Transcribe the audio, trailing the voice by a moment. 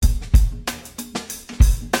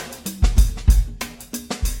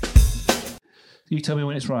You tell me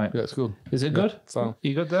when it's right. Yeah, it's good. Is it good? Fine.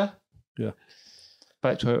 You good there? Yeah.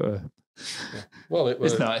 Back to it. Well,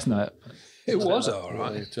 It's not. It was all Right.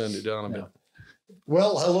 right. You turned it down a bit.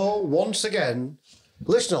 Well, hello once again,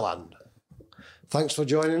 Listenerland. Thanks for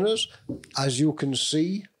joining us. As you can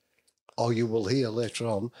see, or you will hear later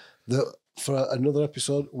on, that for another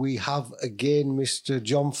episode, we have again Mr.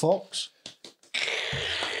 John Fox.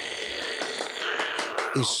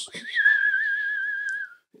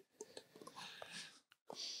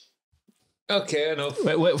 Okay, enough.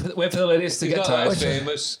 Wait for the ladies to He's get not that tired.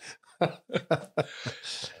 famous.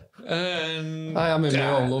 And I am in my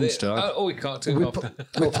own lunchtime. we can't turn off.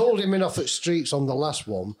 We pulled him in off at Streets on the last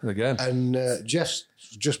one. Again. And Jeff's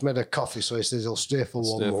just made a coffee, so he says he'll stay for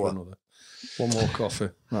one more. One more coffee.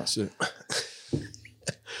 That's it.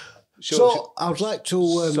 So I would like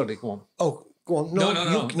to... sorry, go on. Oh, go on. No.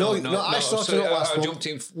 I started sorry, it last I one. jumped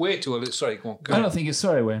in way too early. Sorry, go on. I don't think you're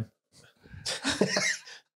sorry, Wayne.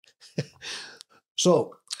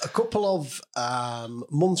 So, a couple of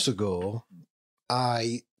months ago,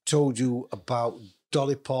 I told you about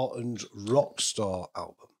Dolly Parton's Rockstar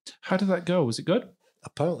album. How did that go? Was it good?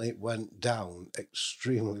 Apparently, it went down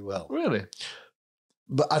extremely well. Really?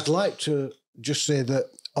 But I'd like to just say that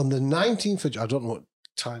on the 19th of... I don't know what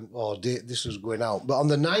time or date this is going out, but on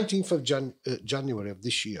the 19th of January of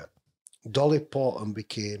this year, Dolly Parton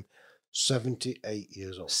became 78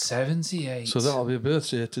 years old. 78. So that'll be a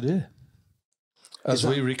birthday today. As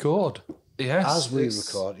we record. Yes. As we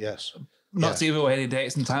record, yes. Not to give away any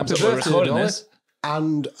dates and times Happy that we're birthday, recording Dolly. this.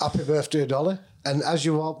 And happy birthday, Dolly. And as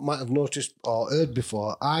you all might have noticed or heard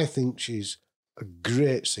before, I think she's a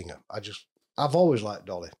great singer. I've always liked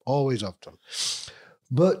Dolly, always have done.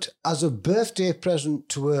 But as a birthday present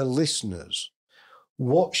to her listeners,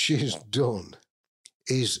 what she's done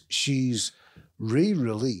is she's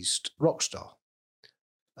re-released Rockstar.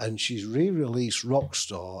 And she's re-released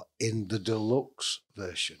Rockstar in the deluxe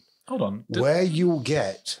version, Hold on. where you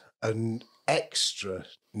get an extra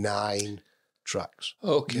 9 tracks.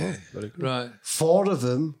 Okay, right. 4 of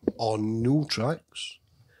them are new tracks,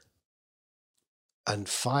 and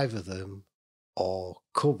 5 of them are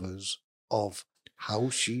covers of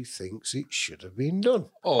how she thinks it should have been done.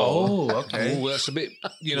 Oh, okay. Oh, that's a bit,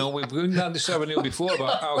 we've been down this avenue before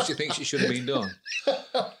about how she thinks it should have been done.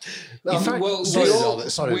 Now, In fact,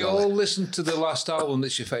 we all listened to the last album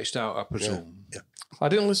that she fetched out, I presume, I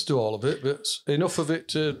didn't listen to all of it, but enough of it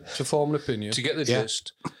to form an opinion. to get the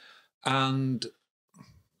gist. And,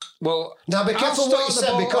 well... Now be careful what you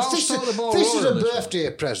said, because this is a this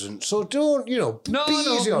birthday present, so don't, be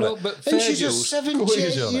easy on her. but And fair she's a dues.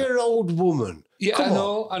 78-year-old woman. Yeah,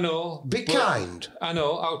 Come I know. Be but- kind. I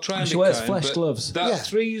know, I'll try and She be wears kind, flesh but gloves. That Yeah.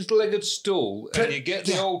 3-legged stool, and you get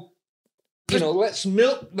the old... let's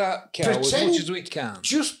milk that cow as Pretend- much as we can.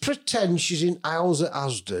 Just pretend she's in aisles at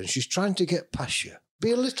Asda and she's trying to get past you. Be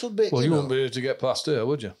a little bit, Well, you know. won't be able to get past her,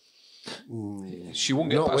 would you? She won't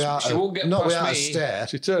get Not past without She won't get not past without a me. stare.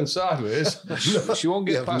 She turned sideways. She won't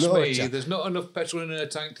get Yeah, past no me. chance. There's not enough petrol in her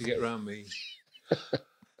tank to get around me.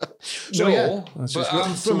 So, yeah. That's but just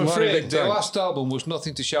I'm too many afraid big the tanks. last album was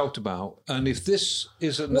nothing to shout about. And if this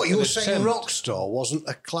is What, you were saying attempt- Rockstar wasn't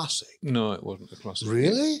a classic? No, it wasn't a classic.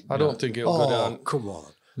 Really? I don't think it'll go Oh, down. come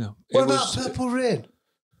on. No. What It about was- Purple Rain?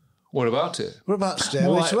 What about it? What about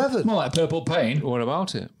Stairway to Heaven? More like Purple Pain. What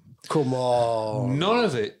about it? Come on. None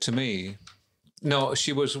of it to me. No,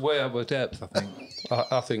 she was way out of depth, I think.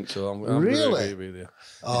 I think so. I'm Really? really agree with you.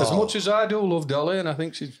 As much as I do love Dolly, and I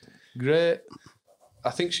think she's great, I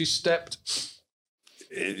think she stepped...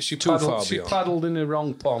 She Too paddled, far she beyond. paddled in the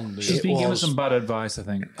wrong pond. She's been given was. some bad advice, I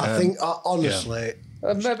think. I think, honestly,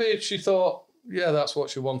 And maybe she thought, yeah, that's what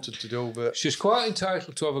she wanted to do, but She's quite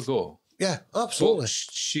entitled to have a go. yeah, absolutely. But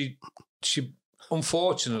she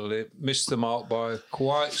unfortunately missed the mark by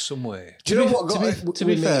quite some way. Do you know be- what to got be- it to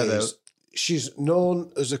be with fair, me though- is she's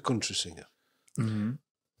known as a country singer. Mhm.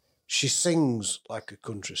 She sings like a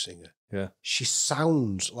country singer. yeah. She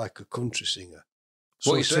sounds like a country singer. What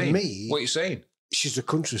So are you to saying? me, What are you saying? she's a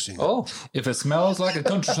country singer. Oh, If it smells like a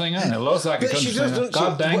country singer and it looks like a But she country singer, doesn't-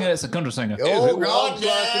 God she- dang what- it, it's a country singer. Oh, if it God, walks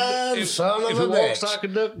like a damn, son if of it a walks bitch. like a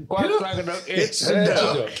duck, quacks like a duck, it's a a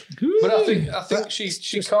duck. duck. But I think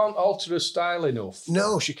she can't alter her style enough.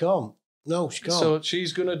 No, she can't. No, she can't. So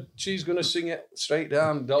she's gonna sing it straight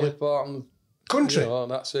down, Dolly Parton. country.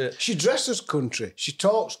 That's it. She dresses country. She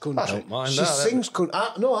talks country. I don't mind she that. sings country.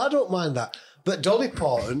 No, I don't mind that. But Dolly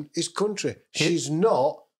Parton is country. She's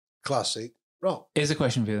not classic rock. Here's a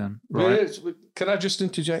question for you then. Right. Can I just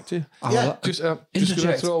interject here? Yeah. Just going to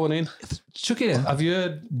Interject. throw one in. Chuck it in. Have you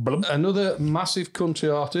heard another massive country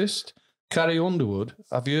artist, Carrie Underwood?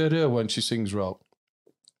 Have you heard her when she sings rock?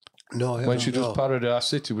 No, when she does Paradise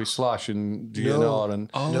City with Slash and GNR, and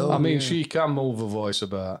No, I mean, yeah. she can move her voice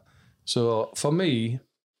about. So for me,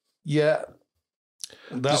 yeah,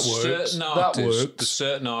 that There's works. certain That artists, works. There's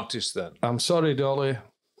certain artists then. I'm sorry, Dolly.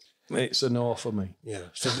 It's a no for me. Yeah,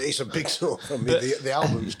 it's a big no for me. The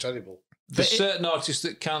album's terrible. There's certain artists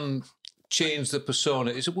that can change the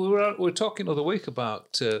persona. We were talking the other week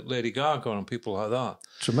about Lady Gaga and people like that.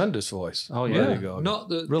 Tremendous voice. Oh, yeah. Lady Gaga. Not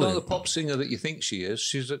the pop singer that you think she is.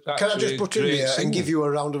 She's actually Can I just put in a great here singer. and give you a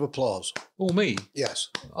round of applause? Oh, me? Yes,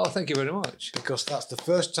 Oh, thank you very much. because that's the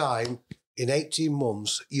first time in 18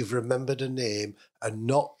 months you've remembered a name and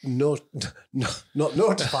not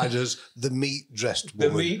notified us the meat-dressed The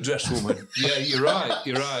woman. meat dress woman. Yeah, you're right.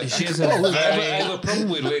 You're right. She is a I very, have a problem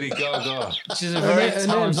with Lady Gaga. she's a very Her name's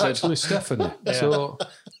talented. actually Stephanie. So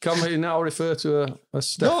can we now refer to her as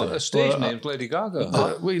Stephanie? No, a stage name's Lady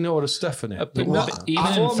Gaga. We know her as Stephanie. Even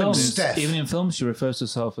in films, Steph. even in films, she refers to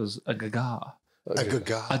herself as a gaga. A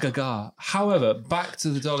gaga. A gaga. However, back to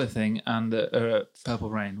the Dolly thing and Purple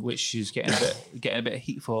Rain, which she's getting a bit of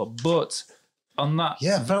heat for. But on that,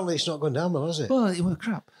 Yeah, apparently it's not going down well, has it? well, it was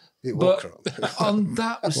crap. It But won't crap. on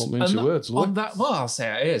that, Won't mince your words, will on it? that, well, I'll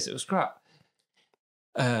say it is. It was crap.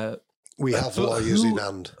 We have but lawyers in who-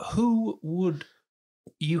 hand. Who would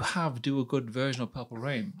you have do a good version of Purple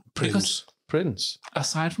Rain? Because Prince.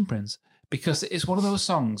 aside from Prince, because it's one of those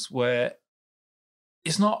songs where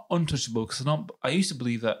it's not untouchable. Because I used to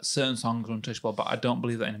believe that certain songs are untouchable, but I don't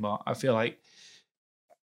believe that anymore. I feel like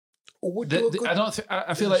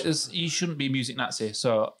I feel like you shouldn't be a music Nazi.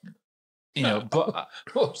 So but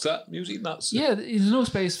What's that? Music nuts? yeah, there's no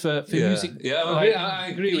space for music. Yeah, like- I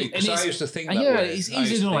agree with you. and Because I it's- used to think and that yeah, way. it's I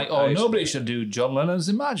used easy to think- like, I used to nobody think- should do John Lennon's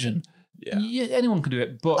Imagine. Yeah. Anyone can do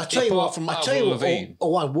it, but I tell you apart from what, Avril Lavigne.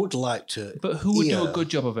 I would like to. but who would do hear- a good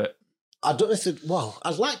job of it? I don't know if they, well,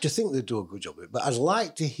 I'd like to think they'd do a good job of it, but I'd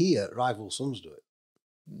like to hear Rival Sons do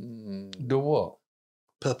it. Do what?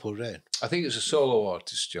 Purple Rain. I think it's a solo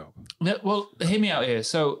artist job. No, well, hear me out here.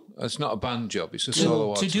 So It's not a band job. It's a solo to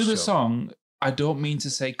artist do the job. song, I don't mean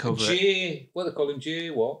to say cover it. What they call him?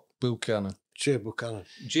 Jay what? Buchanan. Jay Buchanan.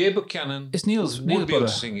 Jay Buchanan. It's Neil's would be able brother.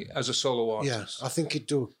 to sing it as a solo Yeah, artist. I think he'd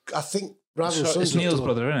do. I think Rival Sorry, Sons. It's would Neil's do-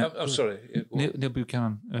 brother, isn't it? I'm sorry. Neil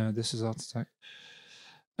Buchanan. This is Art Attack.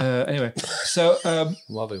 Anyway, so I'm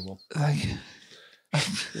having one. like,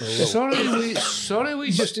 Sorry,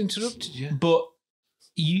 we just interrupted you. but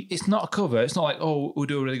it's not a cover. It's not like, oh, we'll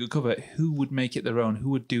do a really good cover. Who would make it their own? Who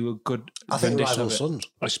would do a good I think rendition Rival of it? Sons.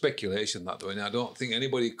 A speculation that way. And I don't think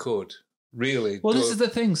anybody could really. Well, do this a- is the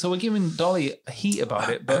thing. So we're giving Dolly heat about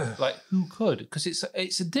it, but like, who could? Because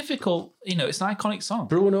it's a difficult. It's an iconic song.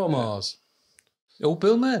 Bruno Mars. Oh,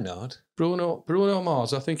 Bill Maynard. Bruno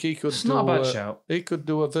Mars. I think he could It's do. not a bad shout. He could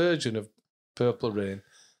do a version of Purple Rain.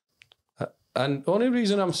 And the only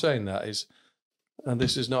reason I'm saying that is, and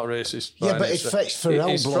this is not racist. by Yeah, but any it stretch, fetched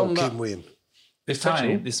Pharrell it's from bloke that- in with him. It's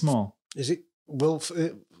Tiny, tiny. it's small. Is it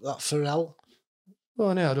that Pharrell?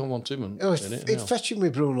 Oh no, I don't want him Oh, in it. it no. fetch him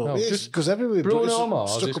with Bruno. No, It's just because everywhere Bruno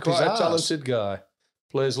Mars stuck is up his quite a arse. talented guy.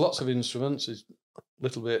 Plays lots of instruments. He's a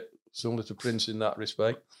little bit similar to Prince in that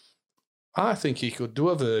respect. I think he could do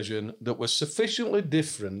a version that was sufficiently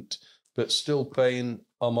different, but still paying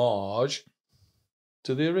homage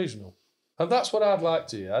to the original. And that's what I'd like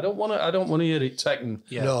to hear. I don't want to hear it taken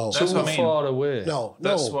Yeah, No. too that's what I mean. far away. No,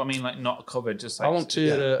 That's no. what I mean. Like not covered, just like I want to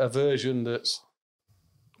hear a version that's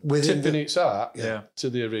Within tipping the, its hat yeah. to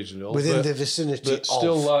the original, within but, the vicinity but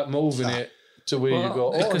still of. like moving it to where you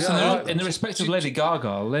go. Oh, Because yeah, I like in the that. respect of Lady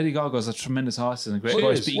Gaga is a tremendous artist and a great She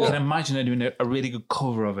voice, is, but you yeah. can imagine her doing a really good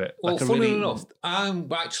cover of it. Well, like a funny really, enough,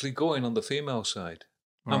 I'm actually going on the female side.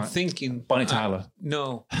 I'm Right. thinking Bonnie Tyler.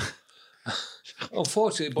 No.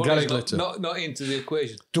 Unfortunately, Gary Bonnie's Glitter. not into the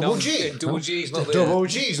equation. Double No, G. Double G's not there. Double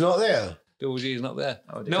G's not there. Double G's not there.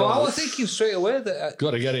 Oh, No, I was thinking straight away that,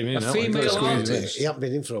 Got to get him in. A haven't we? female Gotta squeeze him in. artist. He hasn't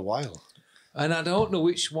been in for a while. and I don't know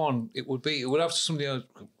which one it would be. It would have to somebody else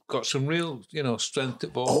got some real, strength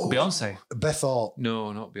at vocal. Beyonce. Beth Orr.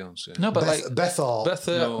 No, not Beyonce. No, but like Beth Orr. Beth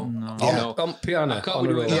No. on piano. I can't on be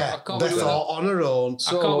her doing own. that. I Yeah, can't be Beth doing Orr on her own.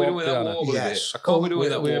 I can't be doing that piano. wobble Yes. bit. I can't be doing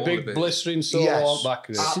that with a wobble big bit. blistering solo Yes. on back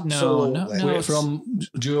of it. Absolutely. no, With- from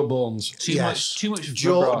Joe Bones. too Yes. much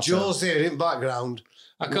Joe's vibrato. there in background.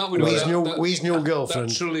 I can't be doing With that. his new girlfriend.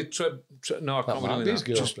 That truly no, I That can't be might doing be his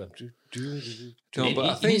that. girlfriend. No, but I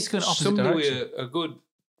He think needs to go in opposite somebody with direction. a good.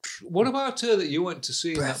 What about her that you went to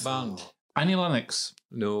see in that band? Annie Lennox.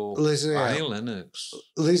 No, Lizzie Annie Ale. Lennox.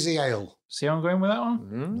 Lizzie Ale. See how I'm going with that one?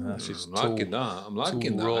 Mm, she's I'm liking too- that. I'm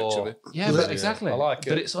liking that raw. actually. Yeah, but exactly. I like it.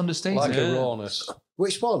 But it's understated. Like Yeah. a rawness.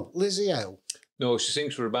 Which one? Lizzie Ale. No, she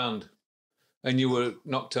sings for a band, and you were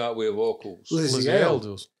knocked out with her vocals. Lizzie Lizzie Ale. Ale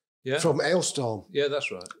does. Yeah. from Hailstorm. Yeah,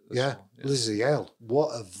 that's right. That's Yeah, all, Lizzie Hale. What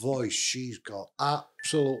a voice she's got.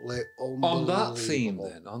 Absolutely unbelievable. On that theme,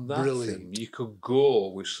 then, Brilliant. theme, you could go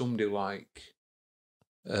with somebody like.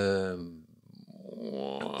 Do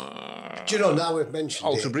you know, now we've mentioned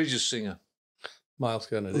Alter it. Bridges singer. Miles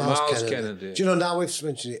Kennedy. Miles Kennedy. Do you know, now we've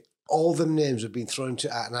mentioned it, all them names have been thrown to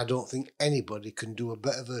that, and I don't think anybody can do a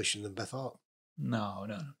better version than Beth Hart. No.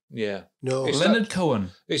 Yeah. No. It's Leonard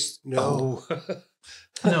Cohen. It's No. Oh.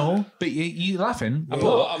 No, but you laughing. I'm but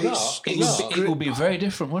not. I'm it's- not. It I'm would, not. be, it would be very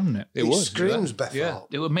different, wouldn't it? It It would. screams Beth Yeah. Hart.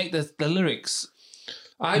 It would make the lyrics.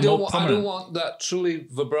 I don't. more I don't prominent. want that truly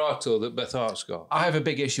vibrato that Beth Hart's got. I have a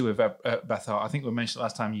big issue with Beth Hart. I think we mentioned it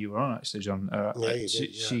last time you were on, actually, John. Yeah, you she,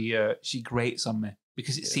 did, yeah. she grates on me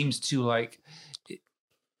because it seems too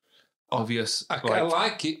obvious. I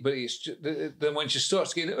like it, but it's just, then when she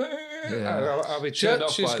starts getting, I'll be She, turned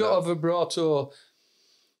off. she's by got a that. vibrato,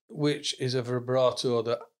 which is a vibrato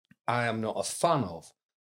that I am not a fan of,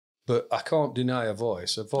 but I can't deny her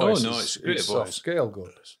voice. Her voice no, is, it's a great is soft voice. scale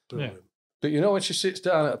good. Brilliant. But you know when she sits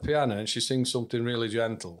down at a piano and she sings something really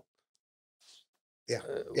gentle, Yeah.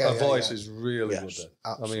 her voice is really Yes, good then.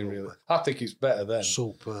 absolutely. I mean, really. I think it's better then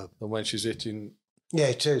Superb. than when she's hitting. Yeah,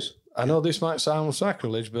 it is. I know this might sound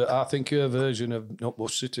sacrilege, but I think her version of Not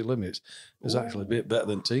Much City Limits is actually a bit better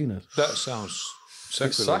than Tina's. That sounds It's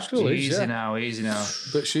sacrilege. sacrilege, easy yeah. easy now.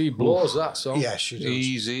 But she blows that song. Yeah, she does.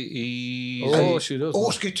 Easy. Oh, she does.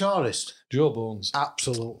 Horse guitarist. Joe Bones.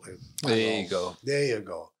 Absolutely. There you go. There you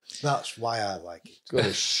go. That's why I like it. Got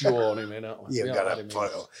to show him in, haven't we? You Yeah, gotta let him in.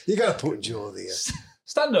 put you gotta put Joe there.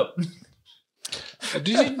 Stand up. Did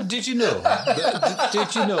you know? Did you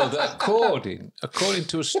know that according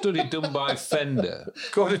to a study done by Fender,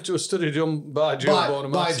 According to a study done by Joe by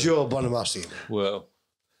Bonamassa. Joe Bonamassa. well,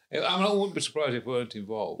 I wouldn't be surprised if we weren't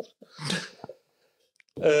involved.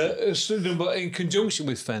 A study done by, in conjunction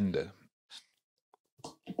with Fender,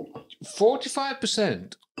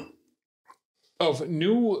 45% of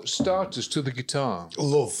new starters to the guitar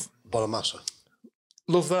Love Bonamassa.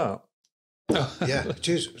 love that. Yeah, it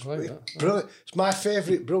is. It's like that. brilliant. It's my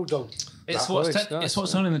favourite Brewdog. It's That what's voice, it's nice,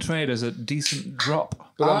 what's known in the trade as a decent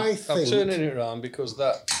drop. But I I'm think turning it around because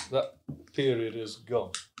that period is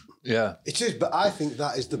gone. Yeah. it is, but I think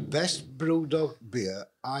that is the best Brewdog beer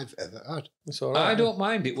I've ever had. It's all right. I don't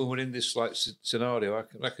mind it when we're in this like scenario.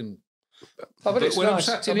 I can But it's when I'm nice.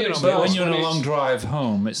 sat in but here it's on my But when nice you're on a when long it's- drive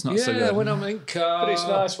home, it's not so good. when I'm in car. But it's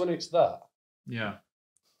nice when it's that. Yeah.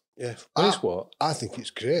 Yeah, When it's what? I think it's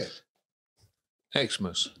great.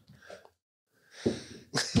 Xmas.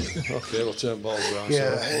 Okay, we'll turn balls around.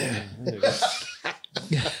 Yeah.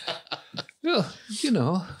 Well, you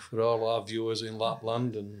know, For all our viewers in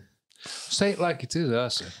Lapland and say it like it is, I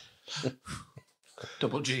say.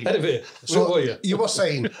 Double G. anyway, so were you? You were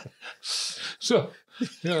saying, So,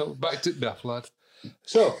 back to Daft Lad.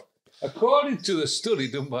 So, according to the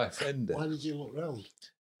study done by Fender, why did you look round?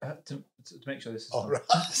 To make sure this is. All right.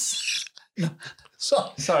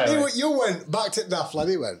 So, Sorry, he Alex. went- you went back to Daft Lad,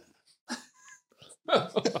 he went.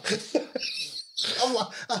 I'm like,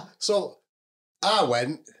 so I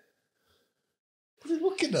went, what are you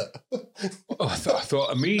looking at? I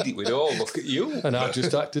thought immediately we'd all look at you. And I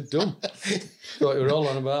just acted dumb. Thought you were all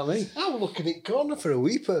on about me. I'm looking at corner for a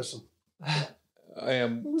wee person. I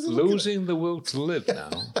am losing the will to live now.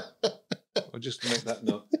 I'll just make that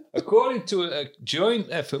note. According to a joint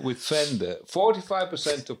effort with Fender,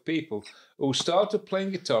 45% of people who started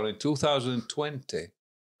playing guitar in 2020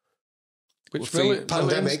 Which Well, really,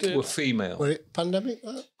 pandemic. were female. Were it pandemic?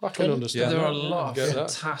 That? I can understand. There are a that. lot Get of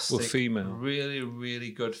that. fantastic, Were female. really,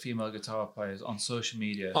 really good female guitar players on social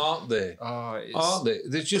media. Aren't they? Oh, it's, Aren't they?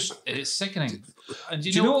 They're just. It's sickening. And Do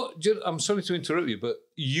you know? I'm sorry to interrupt you, but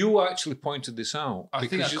you actually pointed this out. I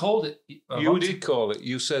think I you, called it. You did call it.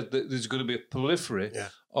 You said that there's going to be a proliferate Yeah.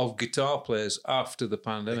 of guitar players after the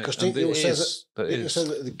pandemic. Because And didn't you there say is. that, There didn't you is. say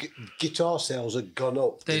that the guitar sales had gone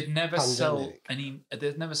up? They'd never sell Pandemic. any.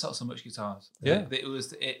 They'd never sell so much guitars. Yeah. It was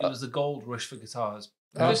the gold rush for guitars.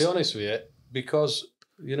 I'll be honest with you, because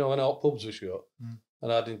when all pubs were shut Mm.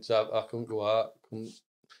 and I couldn't go out.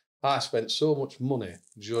 I spent so much money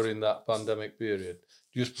during that pandemic period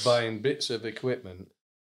just buying bits of equipment,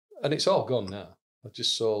 and it's all gone now. I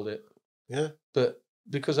just sold it. Yeah. But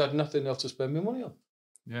because I had nothing else to spend my money on,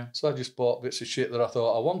 Yeah. so I just bought bits of shit that I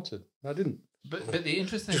thought I wanted. I didn't. But the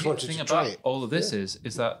interesting Just wanted thing to try about it. all of this is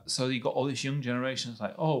that so you got all this young generation. It's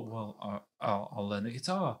like, oh well, I'll learn the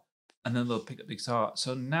guitar, and then they'll pick up the guitar.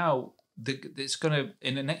 So now it's gonna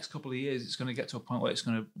in the next couple of years, it's gonna get to a point where it's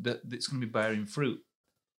gonna be bearing fruit,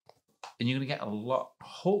 and you're gonna get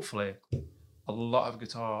hopefully, a lot of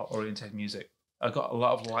guitar oriented music. I got a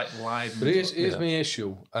lot of like live. But here's my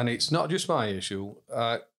issue, and it's not just my issue.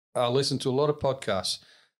 I listen to a lot of podcasts,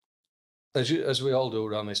 as we all do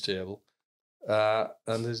around this table,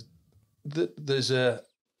 and there's a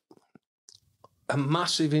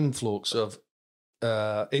massive influx of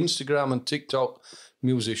Instagram and TikTok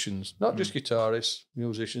musicians, not just guitarists,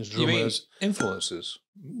 musicians, drummers, influencers.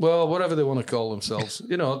 Well, whatever they want to call themselves.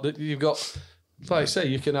 You know, you've got, like I say,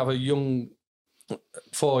 you can have a young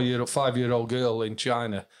 4-year or 5-year-old girl in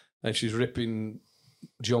China, and she's ripping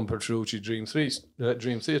John Petrucci Dream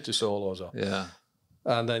Theater solos off. Yeah.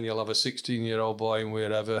 And then you'll have a 16-year-old boy in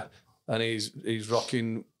wherever, and he's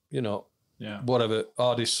rocking, you know, whatever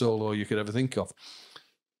hardest solo you could ever think of.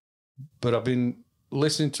 But I've been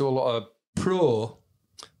listening to a lot of pro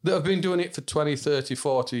that have been doing it for 20, 30,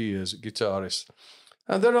 40 years, guitarists.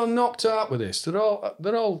 And they're all knocked out with this. They're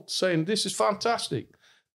all saying, this is fantastic.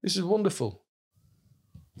 This is wonderful.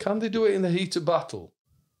 Can they do it in the heat of battle?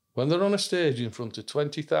 When they're on a stage in front of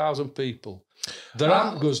 20,000 people, their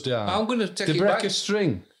amp goes down. I'm going to take they it break back. a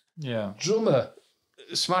string. Yeah. Drummer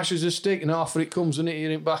smashes a stick and half of it comes and hit you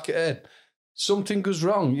in the back of the head. Something goes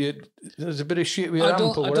wrong. There's a bit of shit with your amp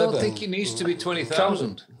or I whatever. don't think it needs to be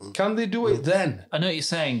 20,000. Can they do it then? I know what you're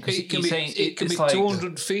saying. Because It can be like,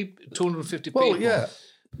 250 people. Well, yeah.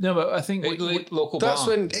 No, but I think Local That's bar.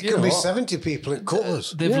 when It you can know, be 70 people in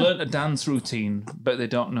covers. they've learnt a dance routine, but they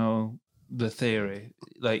don't know the theory.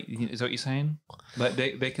 Like, is that what you're saying? Like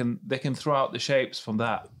they can throw out the shapes from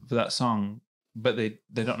that for that song, but they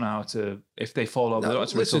don't know how to. If they fall over, they don't know how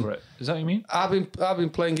to recover it. Is that what you mean? I've been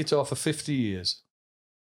playing guitar for 50 years.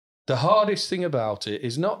 The hardest thing about it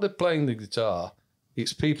is not the playing the guitar;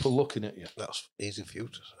 it's people looking at you. That's easy for you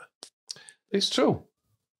to say. It's true.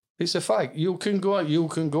 It's a fact. You can go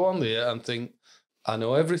on there and think, I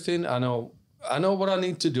know everything. I know what I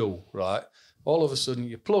need to do. Right. All of a sudden,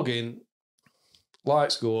 you plug in,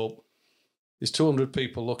 lights go up. There's 200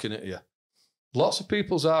 people looking at you. Lots of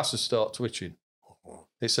people's asses start twitching.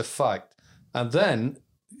 It's a fact. And then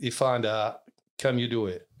you find out, can you do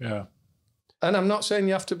it? Yeah. And I'm not saying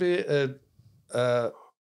you have to be a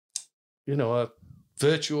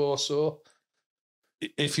virtuoso.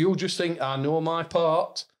 If you just think, I know my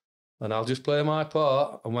part and I'll just play my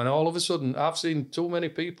part, and when all of a sudden, I've seen too many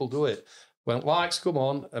people do it, when lights come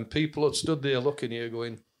on and people had stood there looking at you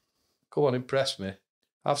going, come on, impress me.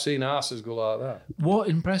 I've seen asses go like that. What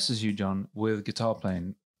impresses you, John, with guitar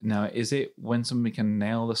playing? Now, is it when somebody can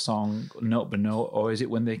nail the song note by note, or is it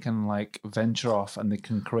when they can like venture off and they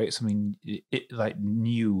can create something like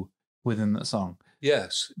new within that song?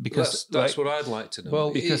 Yes, Because that's like, what I'd like to know.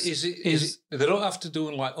 Well, because is it, they don't have to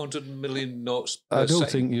do like 100 million notes. I per don't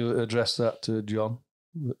second. think you addressed that to John.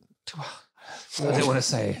 I didn't want to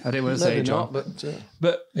say. I didn't want to Maybe say, John. not,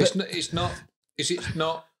 But It's not. Is it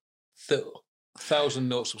not the 1,000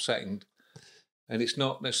 notes a second? And it's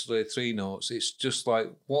not necessarily 3 notes. It's just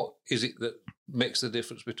like, what is it that makes the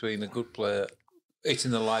difference between a good player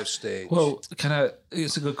hitting the live stage? well,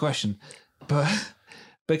 it's a good question, but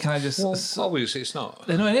can I just? Well, obviously it's not.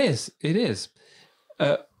 No, it is. It is.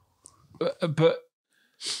 But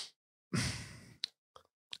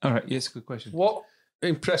all right, yes, good question. What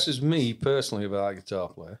impresses me personally about a guitar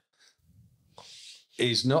player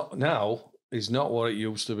is not what it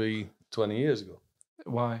used to be 20 years ago.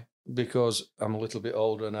 Why? Because I'm a little bit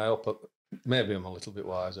older and I hope maybe I'm a little bit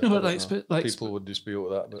wiser. No, but I don't know. like people would dispute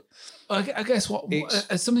that, but I guess what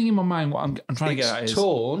It's- something in my mind. What I'm trying to get at it's is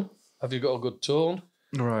tone. Have you got a good tone?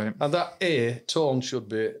 right. And that tone should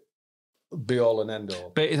be all and end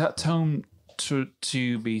all. But is that tone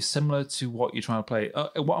to be similar to what you're trying to play?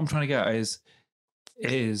 What I'm trying to get at is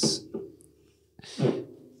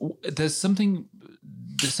there's something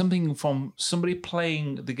from somebody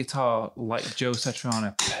playing the guitar like Joe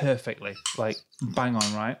Satriani perfectly, like bang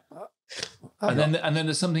on, right? And then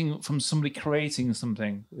there's something from somebody creating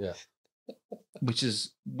something, Yeah. which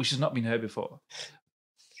has not been heard before.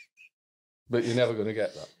 But you're never going to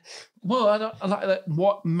get that. Well, I like that.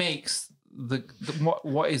 What makes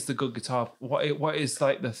what is the good guitar? What is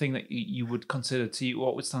like the thing that you would consider to you?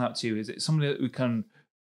 What would stand out to you? Is it somebody who can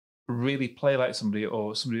really play like somebody,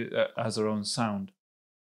 or somebody that has their own sound?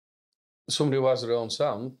 Somebody who has their own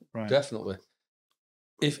sound, Right. definitely.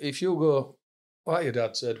 If you go, like your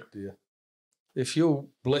dad said, dear, if you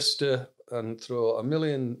blister and throw 1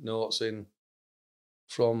 million notes in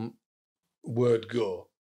from word go,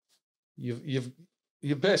 you've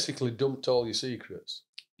basically dumped all your secrets.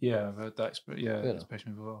 Yeah, I've heard that. Yeah, know.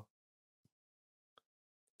 expression before.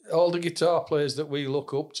 All the guitar players that we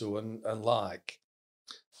look up to and like,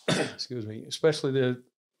 excuse me, especially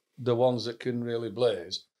the ones that can really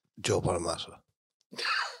blaze. Joe Bonamassa.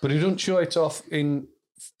 But he doesn't show it off in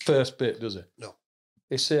first bit, does he? No.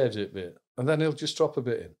 He saves it a bit, and then he'll just drop a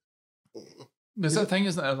bit in. There's that thing,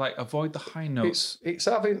 isn't there? Like avoid the high notes. It's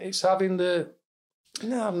having the.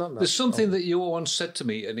 No, I'm not. There's something that you once said to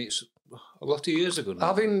me, and it's a lot of years ago now.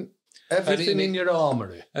 Having everything in your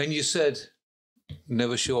armoury. And you said,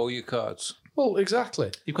 never show all your cards. Well,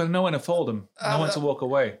 exactly. You've got to know when to fold them, know when to walk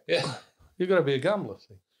away. Yeah. You've got to be a gambler.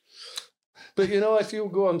 See? But if you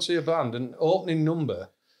go and see a band and opening number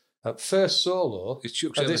at first solo, It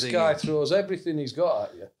chucks and this everything guy in. throws everything he's got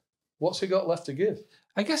at you, what's he got left to give?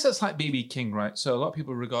 I guess that's like BB King, right? So a lot of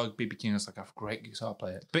people regard BB King as like a great guitar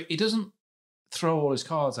player, but he doesn't throw all his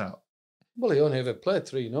cards out. Well, he only ever played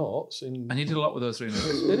 3 notes. And he did a lot with those 3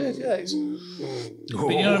 notes. It is, yeah. But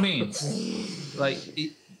you know what I mean? Like,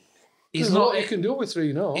 he's There's a not. lot you can do with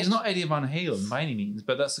 3 notes. He's not Eddie Van Halen by any means,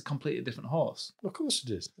 but that's a completely different horse. Of course it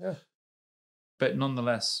is, yeah. But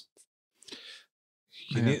nonetheless,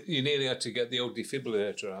 You nearly had to get the old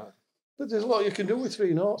defibrillator out. But there's a lot you can do with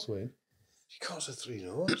 3 notes, Wayne. You can't say 3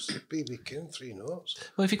 notes. BB King, 3 notes.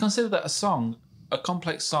 well, if you consider that a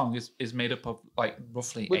complex song is made up of like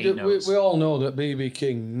roughly We, 8 do- notes. we all know that B.B.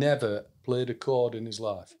 King never played a chord in his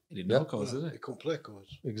life. He didn't know chords, did You he? can't play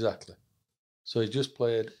chords. Exactly. So he just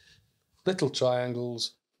played little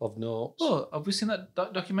triangles of notes. Well, have we seen that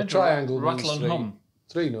documentary? triangle Rattle means and 3. Hum,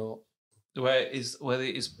 3 note. where is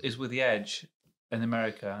with the Edge in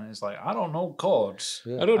America, and it's like, I don't know chords.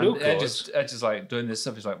 Yeah. I don't know And chords. Edge is like doing this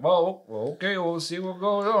stuff. He's like, well, okay, we'll see what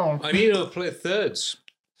goes on. And he don't play thirds.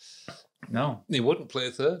 No, He wouldn't play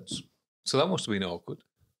thirds. So that must have been awkward.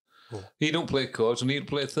 He don't play chords and he'd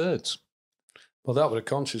play thirds. Well, that was a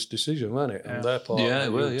conscious decision, wasn't it? Yeah. On their part. Yeah,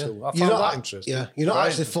 of well, you yeah. two. I found that interesting. Yeah, you're not Right.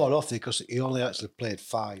 actually falling off there because he only actually played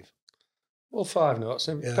 5. Well, 5 notes,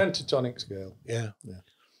 in Yeah. pentatonic scale. Yeah. Yeah.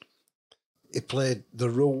 He played the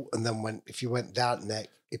root, and then if you went down neck,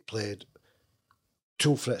 he played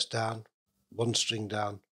 2 frets down, 1 string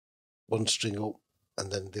down, 1 string up,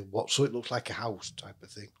 and then so it looks like a house type of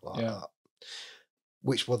thing, like Yeah. that.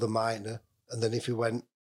 Which were the minor, and then if he went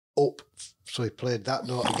up, so he played that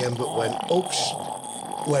note again, but went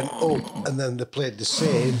up, and then they played the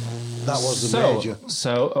same. That was the major.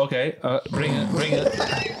 So okay, bring it.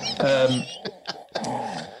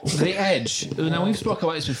 The Edge. Now we've spoken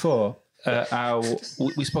about this before. How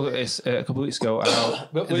we spoke about this a couple of weeks ago. How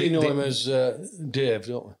But we know him as Dave,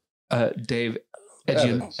 don't we? Dave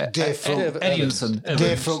Edgian, Dave from Edginson.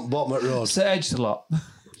 Dave from Bottom Road. So Edged a lot.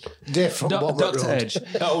 Dave from Bottom Dr. Road. Edge.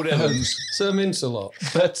 Old Evans. Sir Mince-a-lot.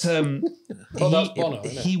 But that's Bono, isn't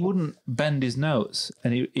it? he wouldn't bend his notes,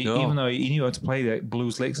 and No. even though he knew how to play the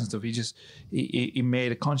blues licks and stuff, he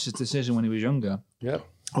made a conscious decision when he was younger. Yeah.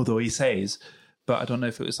 Although he says, but I don't know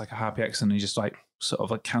if it was like a happy accident. He just like sort of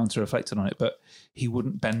like counter reflected on it, but he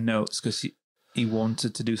wouldn't bend notes because he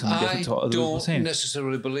wanted to do something I different to what other people were don't saying.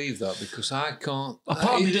 necessarily believe that because I can't. A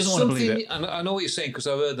part of me it's doesn't want to believe something- it. And I know what you're saying because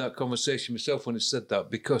I've heard that conversation myself when he said that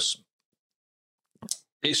because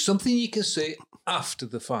it's something you can say after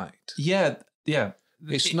the fight. Yeah.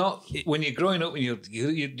 It's not when you're growing up and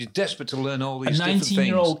you're desperate to learn all these A different things.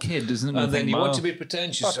 19-year-old kid doesn't know. And then you want to be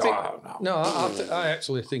pretentious. I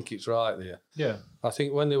actually think it's right there. Yeah. I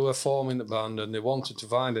think when they were forming the band and they wanted to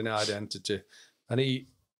find an identity, and he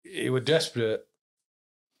was desperate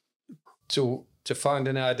to find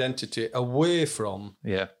an identity away from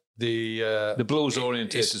Yeah. the blues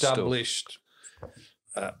oriented stuff. established.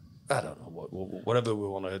 I don't know whatever we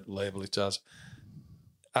want to label it as.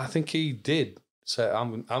 I think he did say,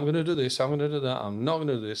 "I'm going to do this. I'm going to do that. I'm not going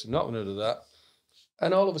to do this. I'm not going to do that."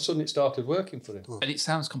 And all of a sudden, it started working for him. And it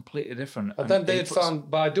sounds completely different. And then they found,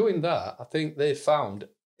 by doing that, I think they found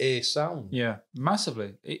a sound. Yeah,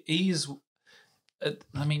 massively. He's.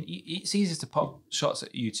 I mean, it's easy to pop shots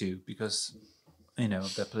at U2 because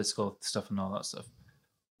the political stuff and all that stuff.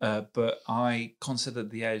 But I consider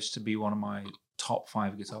The Edge to be one of my top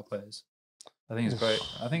 5 guitar players. I think it's great.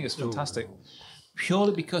 I think it's fantastic.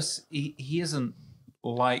 Purely because he isn't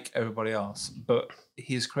like everybody else, but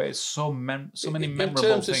he's created so many memorable In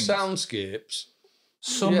terms things. of soundscapes,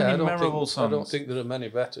 So many I don't memorable think, songs. I don't think there are many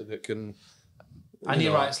better that can. And he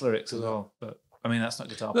you know, writes lyrics as well. But I mean, that's not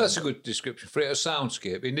guitar. That's a playing. good description for it, a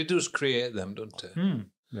soundscape. And it does create them, doesn't it? Hmm.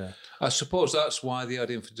 Yeah. I suppose that's why they had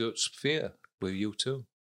Infinite Sphere with you too.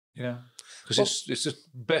 Yeah. Because it's the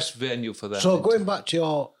best venue for that. So going back to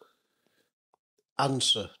your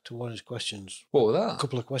answer to one of his questions What was a that?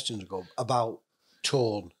 couple of questions ago about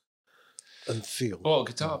tone and feel. Oh,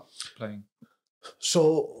 guitar playing.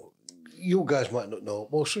 So you guys might not know,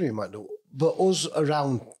 well, some of you might know, but us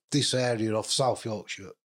around this area of South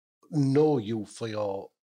Yorkshire know you for your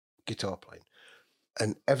guitar playing.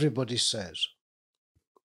 And everybody says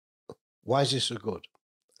why is this so good?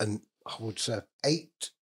 And I would say 8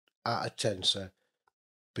 out of 10 say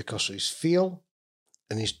because of his feel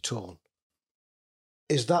and his tone.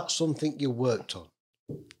 Is that something you worked on?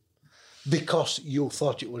 Because you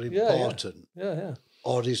thought it was important? Yeah.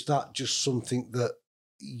 Or is that just something that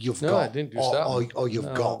you've No, got? I didn't just that. Or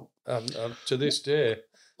you've got? And to this day,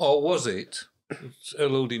 Or was it,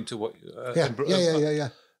 alluding to what... Yeah.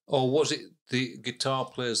 Or was it the guitar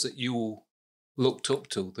players that you looked up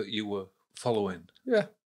to, that you were following? yeah.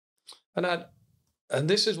 And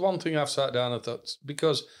this is one thing I've sat down and thought,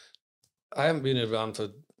 because I haven't been around for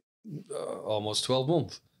almost 12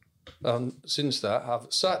 months. And since that, I've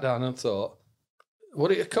sat down and thought,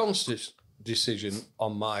 would it a conscious decision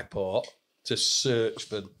on my part to search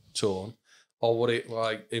for tone, or would it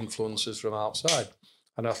like influences from outside?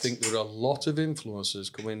 And I think there are a lot of influences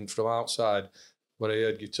coming from outside. Where I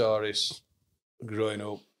heard guitarists growing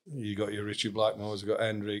up, you got your Richie Blackmores, you got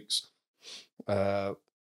Hendrix,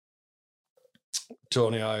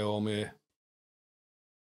 Tony Iommi,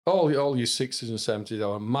 all your 60s and 70s. I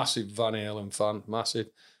was a massive Van Halen fan, massive.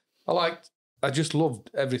 I just loved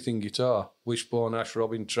everything guitar. Wishbone Ash,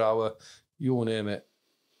 Robin Trower, you name it.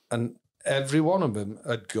 And every one of them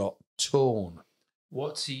had got tone.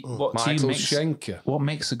 Michael Schenker. What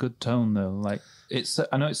makes a good tone though? Like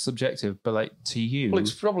I know it's subjective, but like to you, Well,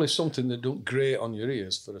 it's probably something that don't grate on your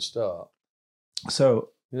ears for a start.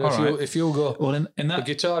 so You know, all right. if you go, Well, in the that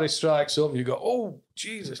guitarist strikes up, and you go, "Oh,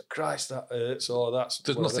 Jesus Christ, that hurts," or that's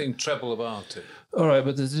There's whatever. nothing treble about it. all right,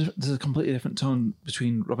 but there's a completely different tone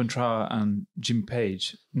between Robin Trower and Jimmy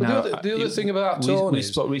Page. But Now, the other thing about tone we is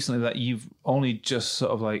spoke recently that you've only just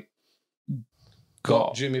sort of like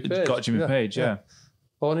got Jimmy Page. Got Jimmy Page, yeah.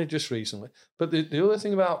 only just recently. But the other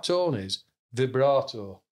thing about tone is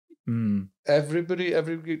vibrato. Mm. Every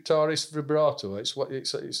guitarist vibrato. It's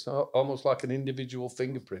almost like an individual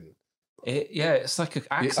fingerprint. It's like an It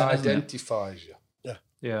accent. Isn't it? identifies you.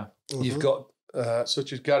 Yeah. Mm-hmm. You've got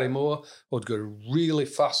such as Gary Moore, who's got a really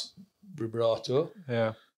fast vibrato.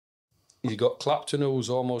 Yeah. You've got Clapton,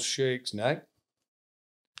 who's almost shakes neck.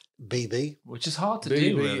 BB. Which is hard to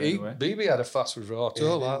do, really, anyway. BB had a fast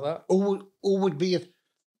vibrato like that. Who would be your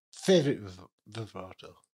favourite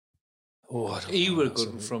vibrato? Oh, I don't He know. were That's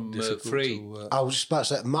good a from difficult Free. to, I was just about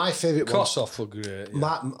to say my favourite one. Kossoff were great. Yeah.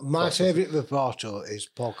 My Kossoff. favourite vibrato is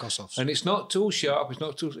Paul Kossoff's. And it's not too sharp. It's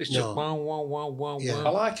not too. It's No. just wow, wow, wow, wow, Yeah. I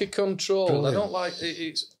wow. like it controlled. Brilliant. I don't like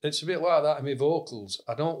it's a bit like that in my vocals.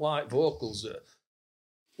 I don't like vocals that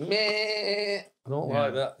meh. I don't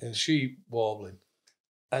like that. And she warbling.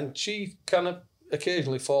 And she kind of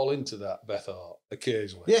occasionally fall into that, Beth Hart,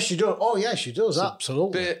 occasionally. Yeah, she does. Oh, yeah, she does.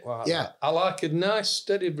 Absolutely. Bit like Yeah. that. I like a nice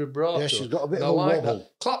steady vibrato. Yeah, she's got a bit And of a I like wobble.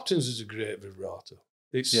 that. Clapton's is a great vibrato.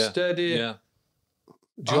 It's Yeah. steady. Yeah.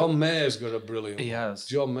 John Mayer's got a brilliant He one. has.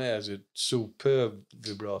 John Mayer's a superb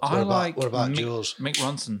vibrato. what about Jules? Mick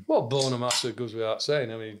Ronson. Well, Bonamassa goes without saying.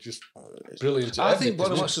 I mean, just brilliant. at I think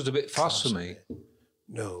everything. Bonamaster's a bit fast for me.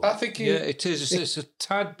 No. I think he. Yeah, it is. It's a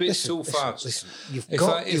tad bit too fast. Listen, you've If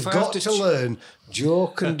got, I- if you've I have got to to learn. Joe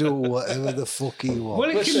can do whatever the fuck he wants. Well,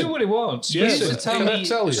 he Listen. can do what he wants. Yes, Yes, listen, can I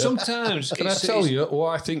tell you? Sometimes. Can I tell you who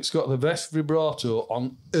I think's got the best vibrato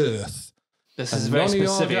on earth? This is And very none of your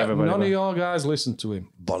specific, guy- everybody. None of your guys listen to him.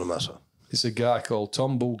 Bonamassa. It's a guy called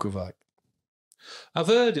Tom Bulkovac, I've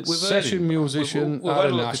heard it. We've heard session him. musician We've out had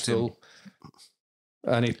of a look at him. Nashville,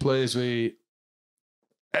 and he plays with.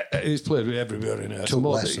 He's played with everywhere in earth. Took But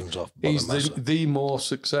lessons off He's Bonamassa. the most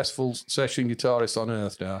successful session guitarist on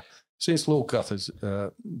earth now, since Lukather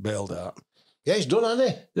has bailed out. Yeah, he's done,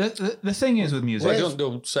 hasn't he? The thing is with music, Well, he doesn't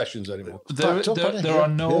do sessions anymore. Packed up, hasn't he? there are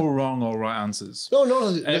Yeah, no yeah. wrong or right answers. No,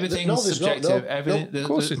 Everything's no, there's not, subjective. no, Everything, no. Of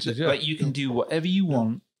course it is, yeah. Like you can do whatever you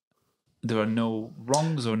want. There are no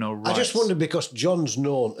wrongs or no rights. I just wonder because John's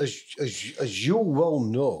known, as you well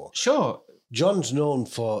know, Sure. John's known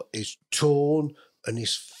for his tone and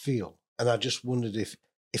his feel, and I just wondered if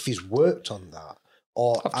he's worked on that,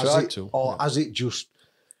 or I've has tried it, to, or yeah. has it just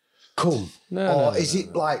come, No, or is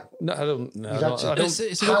it like No, I don't. No, I You'd don't, have to- I don't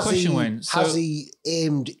It's a good question, Wayne. So, has he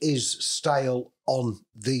aimed his style on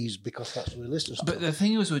these because that's what he listens to? but the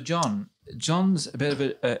thing is with John's a bit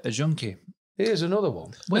of a junkie. Here's another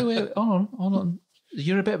one. Wait, hold on.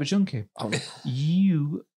 You're a bit of a junkie.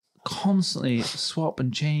 You constantly swap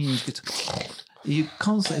and change guitars. You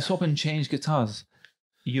constantly swap and change guitars.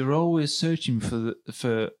 You're always searching for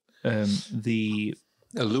the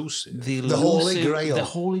Elusive. The Holy Grail. The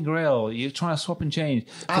Holy Grail. You're trying to swap and change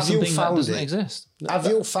for Have you something that found doesn't it? exist. Have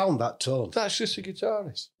you found that tone? That's just a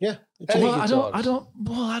guitarist. Yeah. Any Well, guitarist.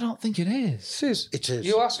 I don't think it is. It is. It is.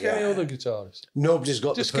 You ask any Yeah. other guitarist. Nobody's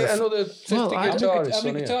got Just the get perfect... another 50 Well, I- guitarists how many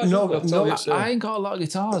on here. guitars No, They'll no, tell you I, the same. I ain't got a lot of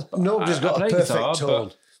guitars, but Nobody's I got play a perfect guitar,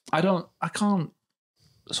 tone. but I can't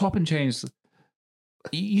swap and change.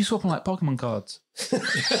 You swap them like Pokemon cards.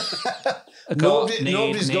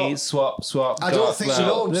 Nobody's got... swap. I don't got, think so.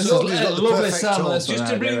 well, this Nobody's is got the lovely perfect sound. tone. Let's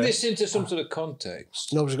Just to bring it. this into some sort of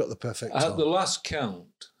context, Nobody's got the perfect at the tone. last count,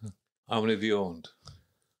 how many have you owned?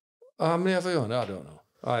 How many have I owned? I don't know.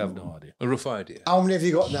 I have no idea. A rough idea. How many have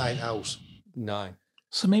you got? 9 house. 9.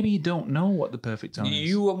 So maybe you don't know what the perfect tone is.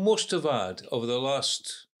 You must have had over the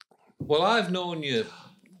last. Well, I've known you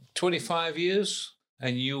 25 years,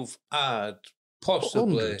 and you've had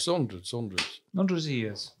possibly. Hundreds. Hundreds of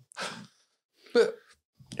years. But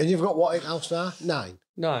And you've got what in house now? 9.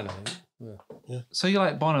 9, I think. Yeah. So you're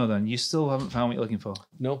like Bono then. You still haven't found what you're looking for.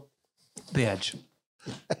 No. The edge.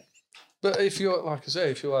 But if you, like I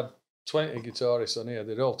say, if you had 20 guitarists on here,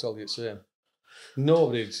 they'd all tell you the same.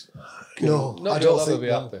 Nobody's. No, I Nobody don't will ever think be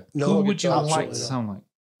no. happy. No, Who would you absolutely like to not. sound like?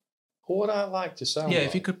 Who would I like to sound Yeah, like?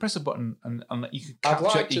 if you could press a button and you could I'd capture,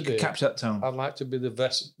 like to you could be. capture that tone. I'd like to be the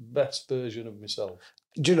best version of myself.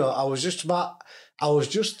 Do you know, I was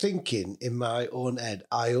just thinking in my own head,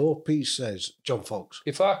 I hope he says John Fox.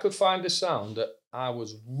 If I could find a sound that I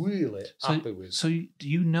was really happy with, So do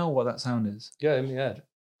you know what that sound is? yeah, in my head.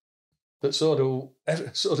 But so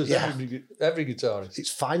does Yeah. every guitarist.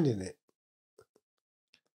 It's finding it.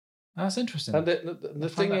 That's interesting. And the I thing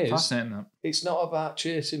find that is, fascinating. That. it's not about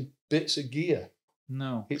chasing bits of gear.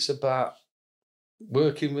 No. It's about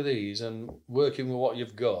working with these and working with what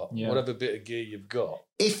you've got, Yeah. whatever bit of gear you've got,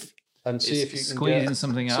 If and see if you It's can squeezing get.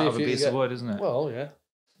 something see out if of a you can piece of get- wood, isn't it? Well, yeah.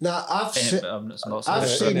 now I've Lots of I've it.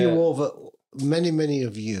 seen Yeah. you over many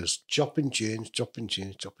of years, chop and change.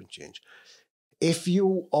 If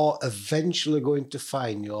you are eventually going to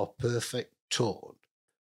find your perfect tone,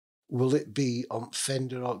 will it be on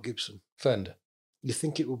Fender or Gibson? Fender. You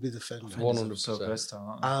think it will be the Fender? 100%. So versatile,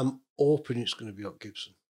 aren't they? I'm hoping it's going to be on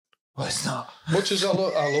Gibson. Well, it's not. Much as I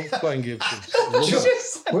love playing Gibson. I love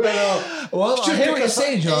it. Well, It's just because it's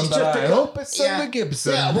just because- it's yeah.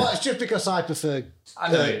 Gibson. Yeah, well, it's just because I prefer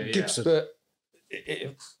I know, yeah. Gibson. But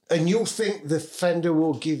And you think the Fender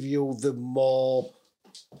will give you the more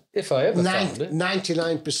if I ever found it,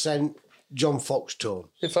 99% John Fox tone?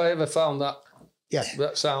 if I ever found that Yeah.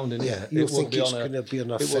 sound in Yeah, it, you it would think be it's on a. going to be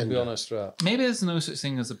on a It would Fender? be on a Strat. Maybe there's no such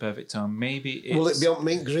thing as a perfect tone. Maybe it's, Will it be on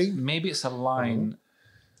mint green? Maybe it's a line.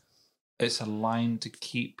 It's a line to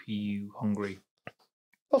keep you hungry.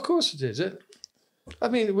 Of course it is. I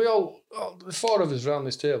mean, the 4 of us around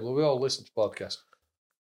this table, we all listen to podcasts.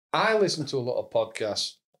 I listen to a lot of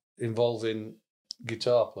podcasts involving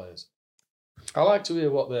guitar players. I like to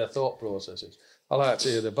hear what their thought process is. I like to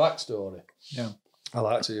hear the backstory. Yeah. I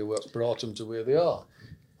like to hear what's brought them to where they are.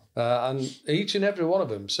 And each and every one of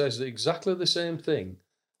them says exactly the same thing.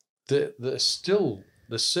 They're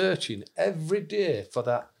searching every day for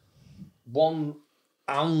that 1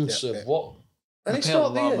 ounce of what. And They it's pay a not lot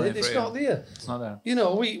of there. money It's for it, not there. It's not there. You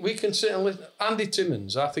know, we can sit and listen. Andy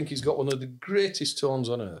Timmons, I think he's got one of the greatest tones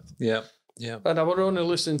on earth. Yeah. And I was only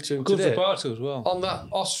listening to him Good today vibrato as well. on that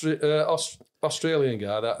Australian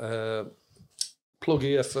guy, that plug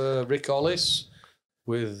here for Rick Hollis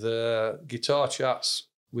with guitar chats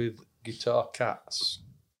with guitar cats.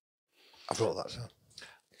 I wrote that down.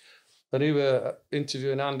 And he were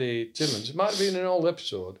interviewing Andy Timmons. It might have been an old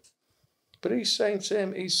episode, but he's saying to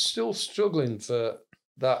him he's still struggling for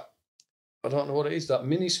that. I don't know what it is, that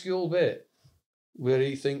minuscule bit where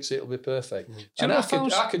he thinks it'll be perfect. you And know I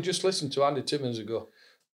what could just listen to Andy Timmons and go,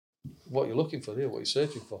 what you're looking for here, what you're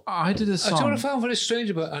searching for. I did a I song. don't know what I found very strange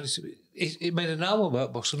about Andy. He made an album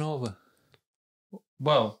about Bossa Nova.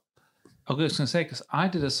 Well, I was going to say, because I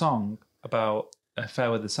did a song about a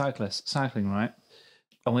fair with the cycling, right?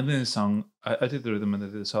 And within the song, I did the rhythm and I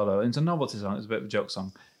did the solo. And it's a novelty song. It's a bit of a joke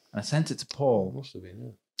song. And I sent it to Paul. Must have been,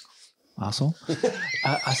 yeah. Asshole.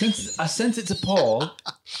 I sent it to Paul,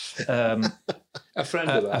 A friend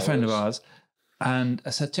of ours. a friend of ours, and I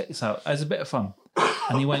said, "Check this out. It's a bit of fun."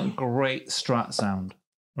 And he went, "Great Strat sound."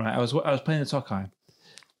 Right. I was playing the Tokai,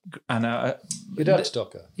 and Your dad's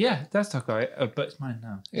Docker. yeah, that's Tokai, but it's mine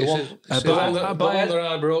now. The one that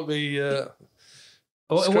I broke the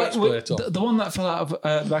scratch plate on. The one that fell out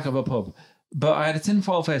of back of a pub. But I had a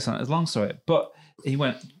tinfoil face on it. It's a long story. But he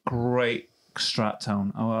went, great Strat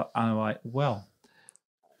tone. And I'm like, well,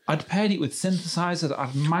 I'd paired it with synthesizers.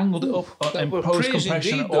 I'd mangled it up in were post crazy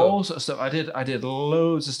compression, indeed, all though. sorts of stuff. I did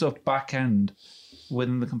loads of stuff back end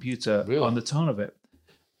within the computer Really? on the tone of it,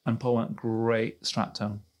 and Paul went, "Great Strat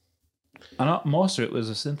tone." And most of it was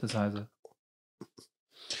a synthesizer.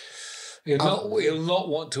 He'll not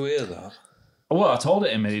want to hear that. Well, I told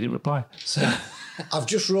it him, and he didn't reply. So I've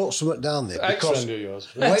just wrote something down there because Ex-friend of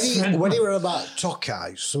yours. when you were about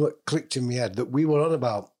Tokai, something clicked in my head that we were on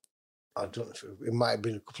about. I don't know if it might have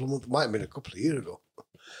been a couple of months, might have been a couple of years ago.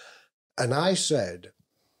 And I said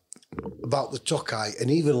about the Tokai,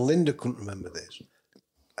 and even Linda couldn't remember this.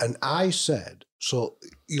 And I said, so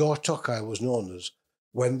your Tokai was known as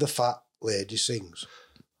When the Fat Lady Sings.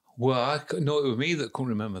 Well, no, it was me that couldn't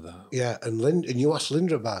remember that. Yeah, and you asked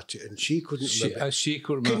Linda about it, and she couldn't remember. She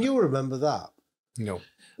couldn't remember. Can you remember that? No.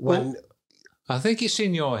 When I think it's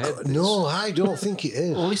in your head. this. no, I don't think it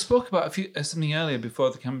is. well, we spoke about something earlier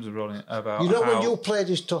before the cameras were rolling about You know how when you played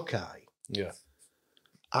his Tokai, Yeah.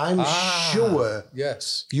 I'm sure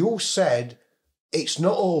Yes. you said it's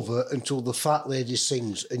not over until the fat lady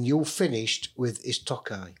sings, and you finished with his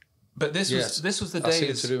Tokai. But this Yes. was the I seem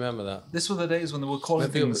days. to remember that. This were the days when they were calling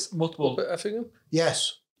Maybe things multiple. Up at Effingham?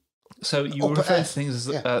 Yes. So you Upper refer to F, things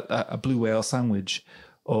as yeah. a blue whale sandwich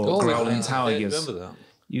or Oh, growling yeah. tigers. I remember that.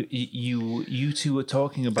 You two were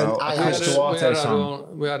talking about I a had Chris a- Duarte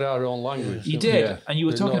song. We had our own language. You didn't did, we? and you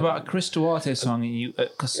were But talking not- about a Chris Duarte song, and you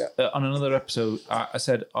because on another episode I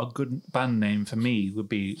said a good band name for me would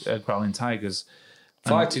be Growling Tigers,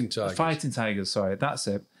 Fighting Tigers. Fighting Tigers. Sorry, that's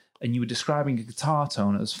it. And you were describing a guitar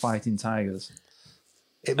tone as Fighting Tigers.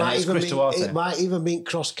 It might, it's even Chris Duarte. it might even be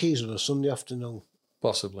Cross Keys on a Sunday afternoon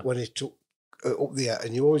Possibly. when he took up the air,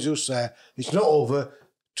 and you always just say, it's not over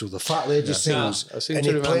till the fat lady sings. I seem and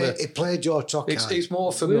to he remember- played your Tokai. It's more We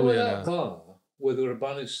were familiar that now. bar where there were a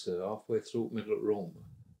banister halfway through middle of Rome,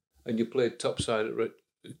 and you played topside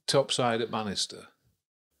at Bannister.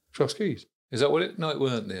 Cross Keys. Is that what it? No, it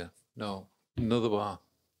weren't there. No, another bar.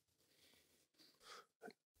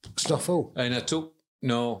 Snafu. And I took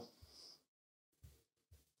no.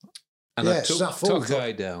 And Yeah, I took Snafu,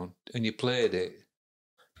 Tokai down, and you played it.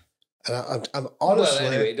 And I'm honestly,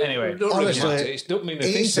 well, anyway, don't honestly, really matter. It don't mean a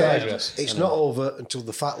he thing. said digress. it's not over until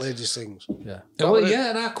the fat lady sings. Yeah. Well, yeah,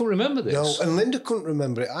 and I couldn't remember this. No, and Linda couldn't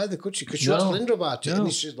remember it either, could she? Because she No. asked Linda about it, No.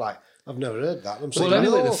 and she's like, "I've never heard that." And I'm saying, Well,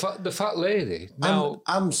 anyway, no, the fat lady. Now,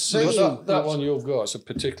 I'm saying That one you've got is a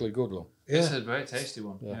particularly good one. It's yeah. a very tasty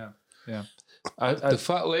one. Yeah. the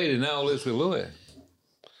fat lady now lives with Louis.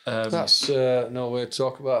 That's no way to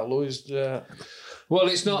talk about Louis. Well,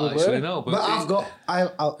 it's not Well, actually, there. no. But But I've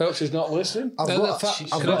got, Hope she's not listening. I've No, got, the I've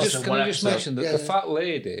can got I some- just mention that Yeah, the yeah. fat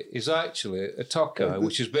lady is actually a Tokai,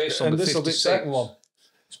 which is based on And the this will be 56. the second one.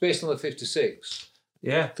 It's based on the 56.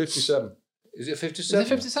 Yeah. 57. Is it Is 57? it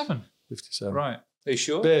 57? 57. Right. Are you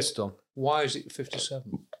sure? Based on. Why is it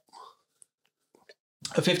 57?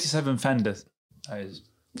 A 57 Fender. That is.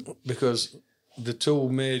 Because the two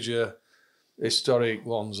major historic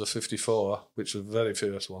ones are 54, which are the very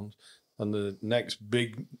first ones, and the next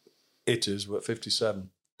big hitters were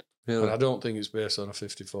 57. Really? And I don't think it's based on a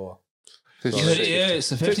 54. Yeah,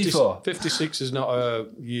 it's a 54. 56 is not a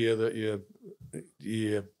year that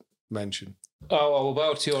you mention. Oh,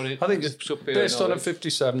 about your... I think it's based on a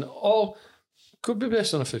 57. All could be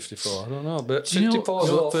based on a 54. I don't know, but Do you know- 54 is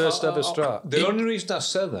the first ever Strat. The only reason I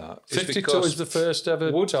said that is 52 because is the first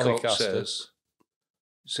ever Woodcock Telecaster. says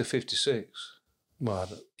it's a 56. Well, I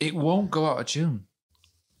don't- It won't go out of tune.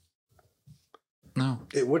 No.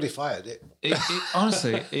 It would if I had it.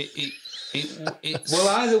 Honestly, it's Well,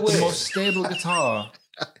 either way. the most stable guitar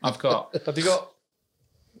I've got. Have you got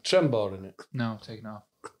trembar in it? No, taken off.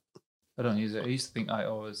 I don't use it. I used to think,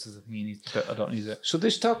 this is the thing you need, but I don't use it. So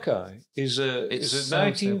this Tokai is It's a so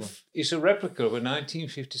 19. stable. It's a replica of a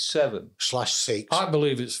 1957. /6. I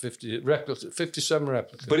believe it's 57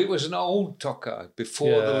 replica. But it was an old Tokai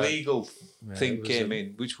before the Yeah. legal it thing was came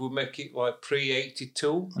in, which would make it like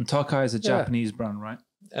pre-82. And Tokai is a Yeah. Japanese brand, right?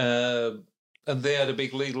 And they had a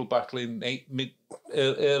big legal battle in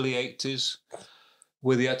early 80s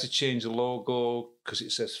where they had to change the logo because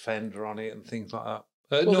it says Fender on it and things like that.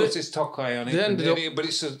 Well, no, they- it says Tokai on it, they ended up- but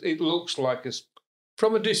it looks like a...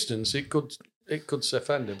 From a distance, it could say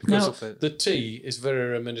Fender because No. the T is very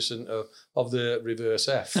reminiscent of the reverse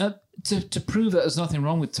F. Now, to prove that there's nothing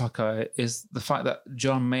wrong with Tokai is the fact that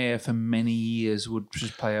John Mayer for many years would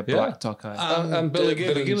just play a black Tokai. And Billy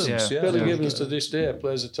Gibbons, yeah. Billy Yeah. Gibbons to this day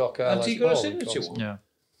plays a Tokai. Has Les he got a Paul, signature of course. one? yeah.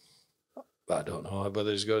 I don't know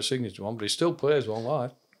whether he's got a signature one, but he still plays one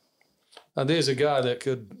live. And here's a guy that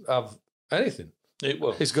could have anything. It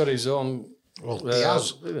was. He's got his own He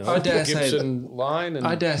has. I dare say Gibson line. And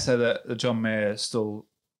I dare say that John Mayer still,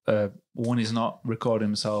 when he's not recording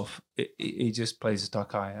himself, he just plays a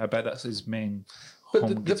Tokai. I bet that's his main But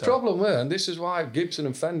home the guitar. problem were, and this is why Gibson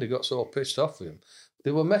and Fender got so pissed off with him,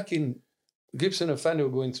 they were making, Gibson and Fender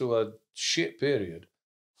were going through a shit period,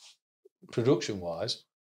 production-wise,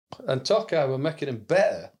 and Tokai were making them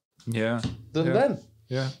better Yeah. than Yeah. them.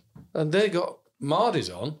 Yeah. And they got Mardy's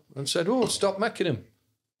on and said, oh, stop making them.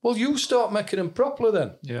 Well, you start making them properly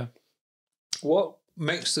then. Yeah. What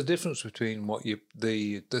makes the difference between what you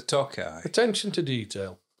the Tokai? Attention to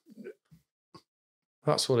detail.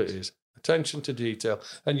 That's what it is. Attention to detail.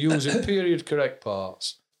 And using period correct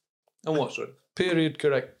parts. And what's it? Period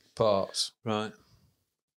correct parts. Right.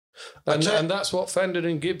 And that's what Fender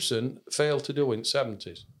and Gibson failed to do in the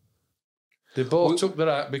 70s. They both took that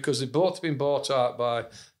out because they've both been bought out by,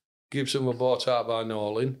 Gibson were bought out by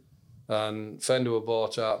Norlin and Fender were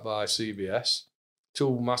bought out by CBS,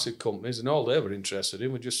 two massive companies, and all they were interested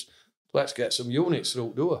in were just, let's get some units through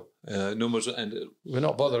the door. Numbers and We're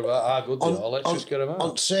not bothered about how good they are, let's just get them out.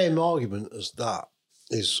 On the same argument as that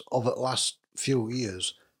is, over the last few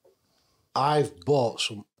years, I've bought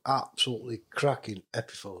some absolutely cracking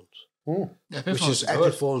Epiphones, which is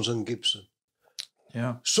Epiphones and Gibson.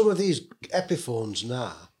 Yeah. Some of these Epiphones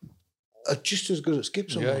now are just as good as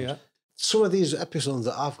Gibson ones. Yeah. Some of these Epiphones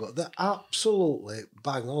that I've got, they're absolutely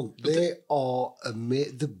bang on. They are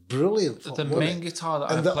amazing. They're brilliant. For The money. main guitar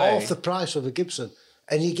that and I they're play. off the price of a Gibson.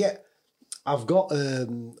 And you get, I bought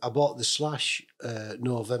the Slash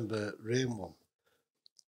November Rain one.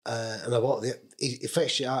 And I bought he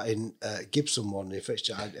fetched it out in Gibson one, he fetched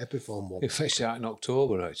it out in Epiphone one. it fetched out in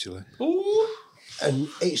October actually. And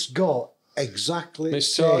it's got exactly the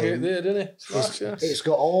Miss Target same. there, didn't it? It's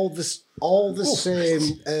got all the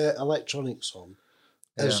same electronics on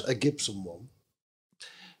as a Gibson one.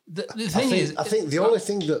 The thing is, I think the only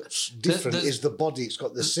thing that's different there's- is the body. It's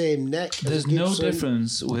got the same neck. as a there's no Gibson,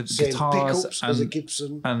 difference with same guitars pickups as a and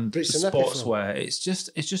Gibson, and but it's an Epiphone. sportswear. It's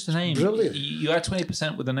just a name. Brilliant. You add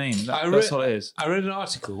 20% with a name. I That's read- all it is. I read an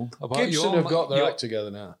article about Gibson your have got their your- act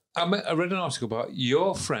together now. I read an article about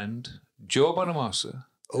your friend Joe Bonamassa.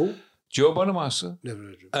 Oh, Joe Bonamassa, never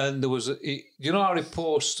heard of it. and there was you know how he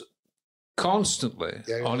posts constantly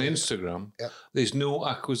Yeah, on yeah. Instagram. Yeah. These new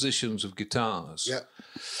acquisitions of guitars. Yeah.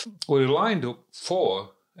 Well, he lined up 4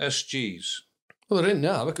 SGs. Well, they're in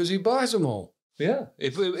now because he buys them all. Yeah, he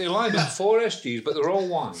lined up 4 SGs, but they're all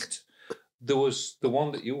white. There was the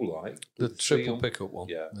one that you like, The triple Freon. pickup one.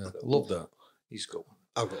 Yeah, Love that. He's got one.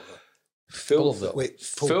 I've got that. Filthy. Wait,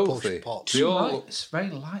 full Filthy. push pops. They all Light. look- It's very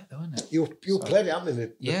light, though, isn't it? You played it, haven't you?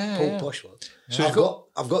 The Yeah, full yeah. push one. So I've got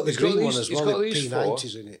the he's got green one these- as he's well. got With these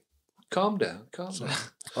P90s in it. Calm down, calm down.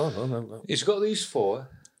 Oh, no. He's got these 4.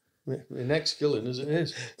 My neck's killing as it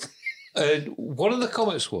is. And one of the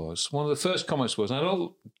first comments was, and I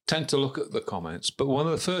don't tend to look at the comments, but one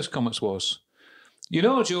of the first comments was, you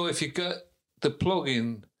know, Joe, if you get the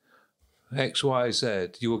plug-in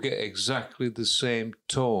XYZ, you will get exactly the same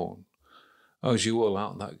tone as you will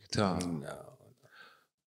out that guitar.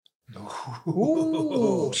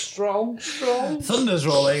 Ooh, strong. Thunder's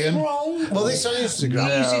rolling in. Well, this on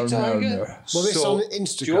Instagram. Easy target. Well, this So, on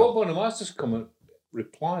Instagram. Joe Bonamassa's comment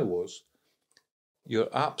reply was, you're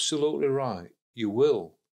absolutely right, you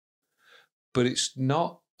will. But it's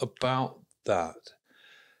not about that.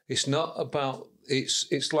 It's not about,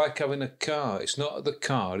 it's like having a car. It's not the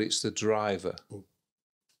car, it's the driver.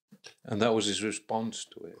 And that was his response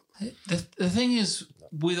to it. The thing is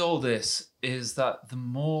with all this is that the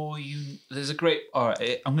more there's a great. All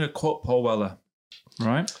right, I'm going to quote Paul Weller.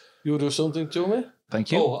 Right. You do something to me?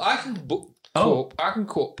 Thank you. Oh, I can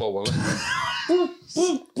quote Paul Weller.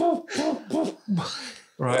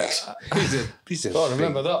 Right. He's a I can't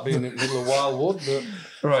remember that being in the middle of Wildwood, but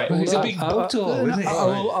Right. He's a big moto, isn't he?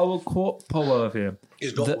 I will quote Paul Weller for you.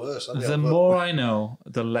 He's got worse. hasn't he? The more I know,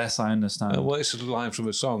 the less I understand. Well, it's a line from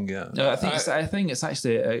a song, yeah. I think it's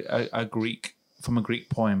actually a Greek from a Greek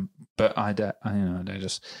poem, but I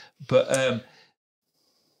just. But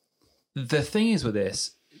the thing is with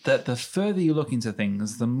this that the further you look into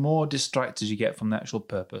things, the more distracted you get from the actual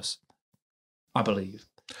purpose. I believe.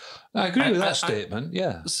 I agree with that I- statement,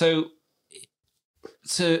 yeah. So,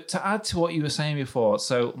 to add to what you were saying before,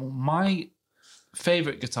 so my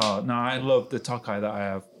favorite guitar. Now I love the Tokai that I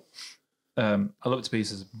have. I love it to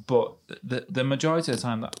pieces, but the majority of the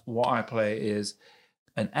time that what I play is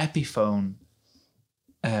an Epiphone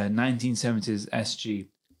 1970s SG,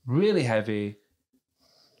 really heavy,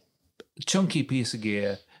 chunky piece of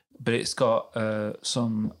gear, but it's got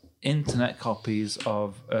some internet copies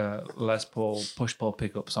of Les Paul push-pull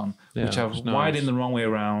pickups on, which Yeah, I've it's nice. widened the wrong way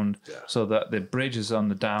around so that the bridge is on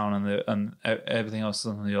the down and everything else is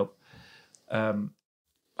on the up.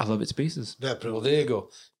 I love it to pieces. They're well, brilliant. there you go.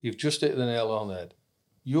 You've just hit the nail on the head.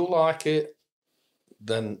 You like it,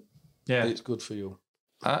 then Yeah, it's good for you.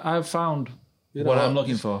 I've found You what know, I'm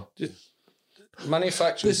looking for.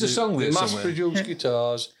 Manufacturers, There's a song there mass somewhere. produce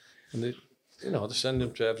guitars, and they send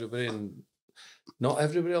them to everybody, and not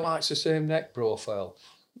everybody likes the same neck profile.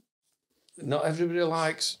 Not everybody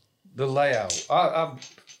likes the layout.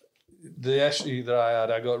 The SE that I had,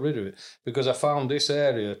 I got rid of it because I found this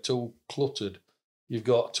area too cluttered. You've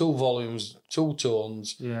got 2 volumes, 2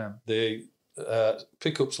 tones, Yeah, the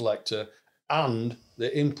pickup selector, and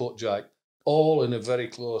the input jack, all in a very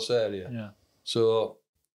close area. yeah. So,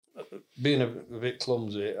 being a bit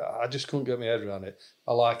clumsy, I just couldn't get my head around it.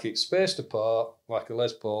 I like it spaced apart, like a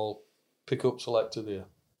Les Paul pickup selector there.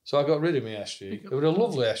 So I got rid of my SG. It was a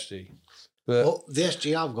lovely SG. But Well, the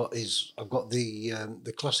SG I've got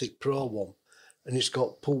the Classic Pro one, and it's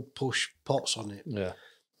got pull push pots on it. yeah.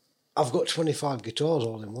 I've got 25 guitars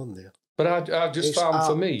all in one there. But I just It's found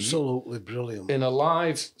for me, absolutely brilliant. in a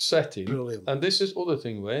live setting, Brilliant. and this is other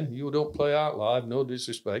thing, Wayne, you don't play out live, no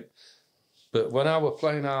disrespect, but when I was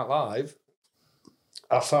playing out live,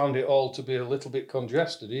 I found it all to be a little bit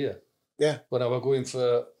congested here. Yeah. When I was going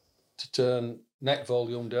to turn neck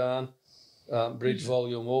volume down, bridge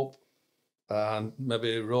volume up, and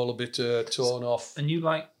maybe roll a bit of tone off. And you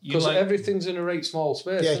like Because everything's in a right small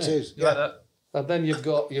space. Yeah, isn't it is. you like Yeah. that? And then you've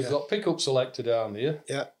got pickup selector down there,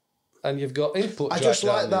 Yeah. and you've got input I jack just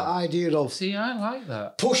down like that there. idea of See, I like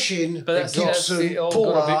that. pushing, But that's- Gibson, It all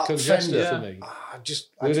pull got a bit out, congested Fender. for me. I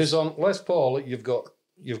just Whereas on Les Paul, you've got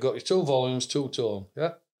your 2 volumes, 2 tone.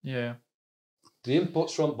 Yeah, Yeah, the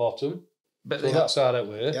inputs front bottom, but so that's how that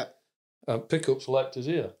way. Yeah. And pickup selectors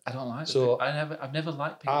here. I don't like. So- I've never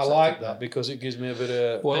liked. I like that because it gives me a bit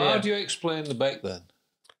of. Well, Yeah. how do you explain the back then?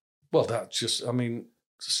 Well, that's just. I mean,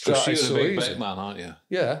 Because Strat you're is the so big easy. back man, aren't you?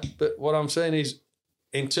 Yeah, but what I'm saying is,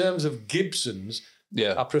 in terms of Gibsons,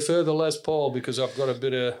 Yeah. I prefer the Les Paul because I've got a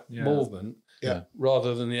bit of Yeah. movement, Yeah.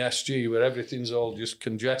 rather than the SG where everything's all just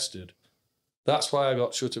congested. That's why I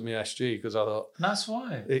got shut at my SG because I thought That's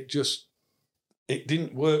why. it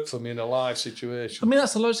didn't work for me in a live I situation. mean,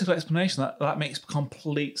 that's a logical explanation. That makes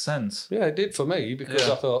complete sense. Yeah, it did for me because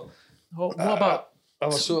Yeah. I thought What about? I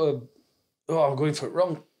was sort of, I'm going for it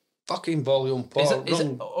wrong fucking volume part.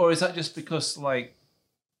 Or is that just because like?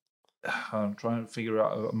 I'm trying to figure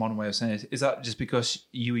out a modern way of saying it. Is that just because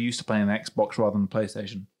you were used to playing an Xbox rather than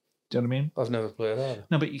PlayStation? Do you know what I mean? I've never played either.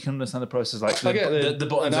 No, but you can understand the process. Like I get the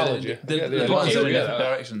buttons, analogy. I the get the buttons analogy. are in Yeah, different yeah.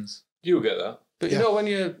 directions. You get that. But Yeah. you know when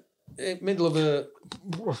you're in the middle of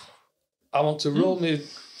I want to roll my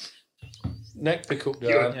neck pickup down,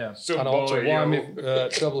 Yeah, and I want to wind my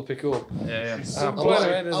treble pick up. yeah. I'm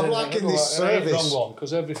liking this service. wrong one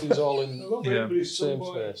because everything's all in Yeah. the same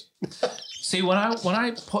space. See, when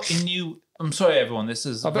I put in new, I'm sorry, everyone. This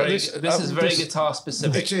is I bet very this- this is very this- guitar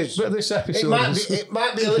specific. It is. But this It episode might is be. It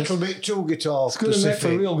might be a little bit too guitar going to make for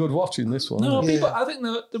specific. real good watching this one. No, isn't it? people. Yeah. I think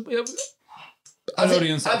an Have you-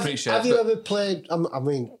 audience that have- appreciates. Have you but- ever played? I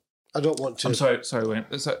mean, I don't want to. I'm sorry, Wayne.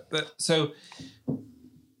 So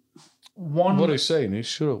one. What he's saying is,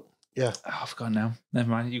 shut up. Yeah, Oh, I've gone now. Never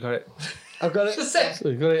mind. You got it. I've got it. So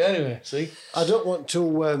you got it anyway. See, I don't want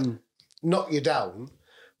to knock you down,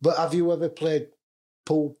 but have you ever played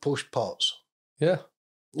pull push pots? yeah.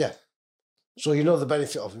 Yeah. So you know the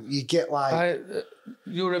benefit of them. You get like,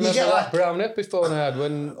 You remember get that like- brown Epiphone I had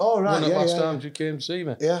when Oh, right, one of the yeah, last yeah. times you came to see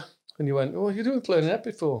me, yeah, and you went, "Oh, you're doing playing an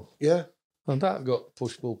Epiphone," yeah. and that got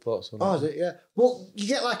push pull pots on. Oh, it. is it? Yeah. Well, you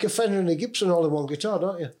get like a Fender and a Gibson all in one guitar,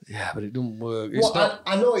 don't you? Yeah, but it doesn't work. It's Well, not.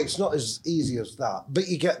 I know it's not as easy as that, but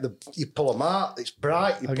you get you pull them out. It's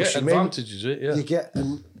bright. You I push get them advantages. It in. yeah. You get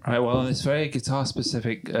and Right. Well, on this very guitar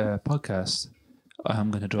specific podcast,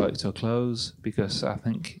 I'm going to draw it to a close because I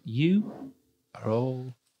think you are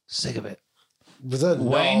all sick of it. with a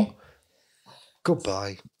Wayne? no.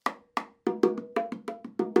 Goodbye.